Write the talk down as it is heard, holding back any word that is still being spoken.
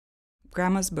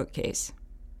Grandma's bookcase.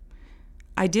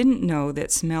 I didn't know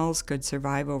that smells could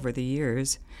survive over the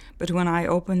years, but when I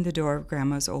opened the door of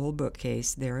Grandma's old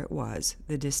bookcase, there it was,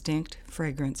 the distinct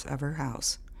fragrance of her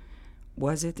house.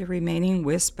 Was it the remaining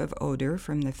wisp of odor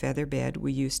from the feather bed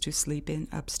we used to sleep in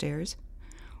upstairs?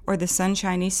 Or the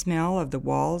sunshiny smell of the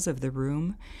walls of the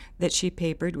room that she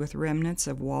papered with remnants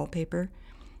of wallpaper,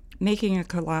 making a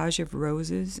collage of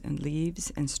roses and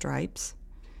leaves and stripes?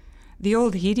 The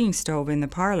old heating stove in the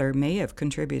parlor may have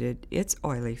contributed its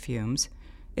oily fumes.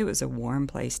 It was a warm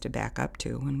place to back up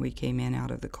to when we came in out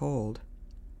of the cold.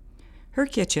 Her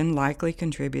kitchen likely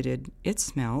contributed its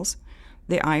smells,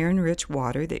 the iron-rich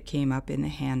water that came up in the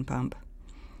hand pump.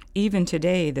 Even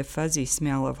today, the fuzzy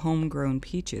smell of homegrown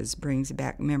peaches brings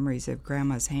back memories of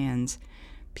Grandma's hands,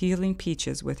 peeling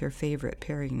peaches with her favorite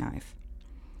paring knife.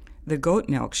 The goat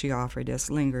milk she offered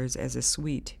us lingers as a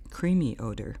sweet, creamy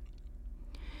odor.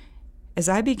 As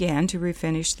I began to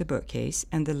refinish the bookcase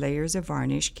and the layers of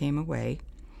varnish came away,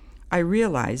 I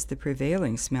realized the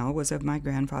prevailing smell was of my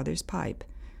grandfather's pipe,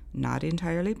 not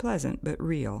entirely pleasant, but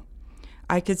real.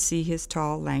 I could see his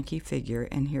tall, lanky figure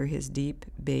and hear his deep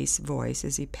bass voice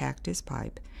as he packed his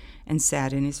pipe and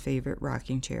sat in his favorite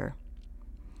rocking chair.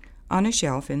 On a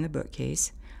shelf in the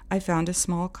bookcase, I found a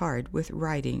small card with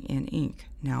writing in ink,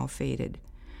 now faded.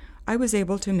 I was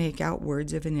able to make out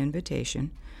words of an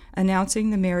invitation, announcing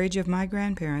the marriage of my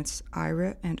grandparents,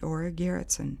 Ira and Ora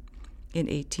Garretson, in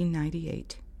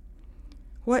 1898.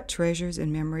 What treasures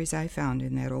and memories I found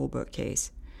in that old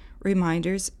bookcase,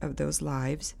 reminders of those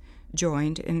lives,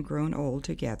 joined and grown old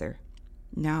together,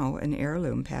 now an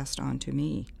heirloom passed on to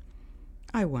me.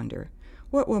 I wonder,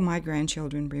 what will my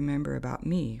grandchildren remember about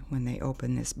me when they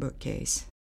open this bookcase?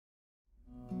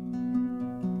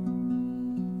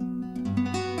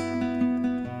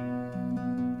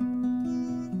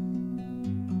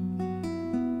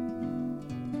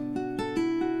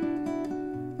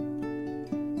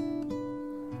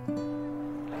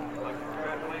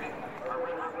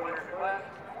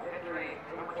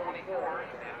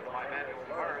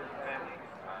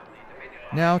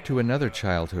 Now to another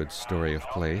childhood story of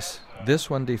place, this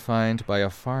one defined by a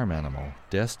farm animal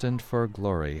destined for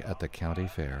glory at the county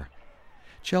fair.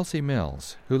 Chelsea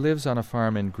Mills, who lives on a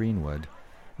farm in Greenwood,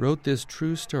 wrote this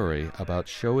true story about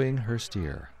showing her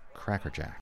steer, Crackerjack.